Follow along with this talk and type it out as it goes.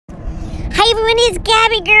everyone, it's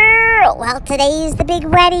Gabby Girl. Well, today is the big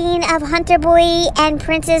wedding of Hunter Boy and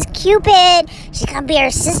Princess Cupid. She's going to be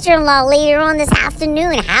our sister-in-law later on this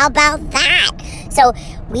afternoon. How about that? So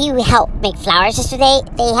we helped make flowers yesterday.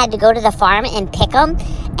 They had to go to the farm and pick them.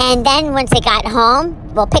 And then once they got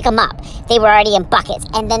home, well, pick them up. They were already in buckets.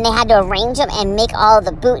 And then they had to arrange them and make all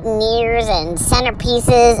the boutonnieres and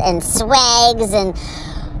centerpieces and swags. And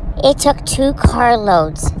it took 2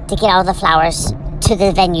 carloads to get all the flowers to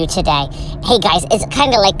the venue today. Hey guys, it's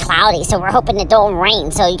kind of like cloudy, so we're hoping it don't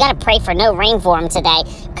rain. So you got to pray for no rain for them today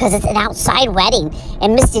because it's an outside wedding.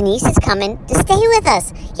 And Miss Denise is coming to stay with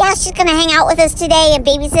us. Yeah, she's going to hang out with us today and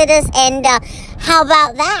babysit us. And how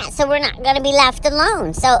about that? So we're not going to be left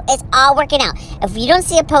alone. So it's all working out. If you don't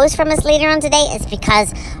see a post from us later on today, it's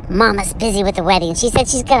because Mama's busy with the wedding. She said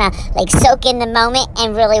she's going to like soak in the moment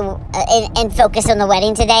and really and focus on the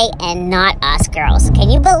wedding today and not us girls. Can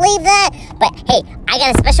you believe that? But hey, I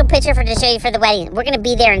got a special picture to show you for the wedding. We're going to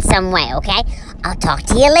be there in some way, okay? I'll talk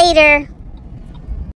to you later.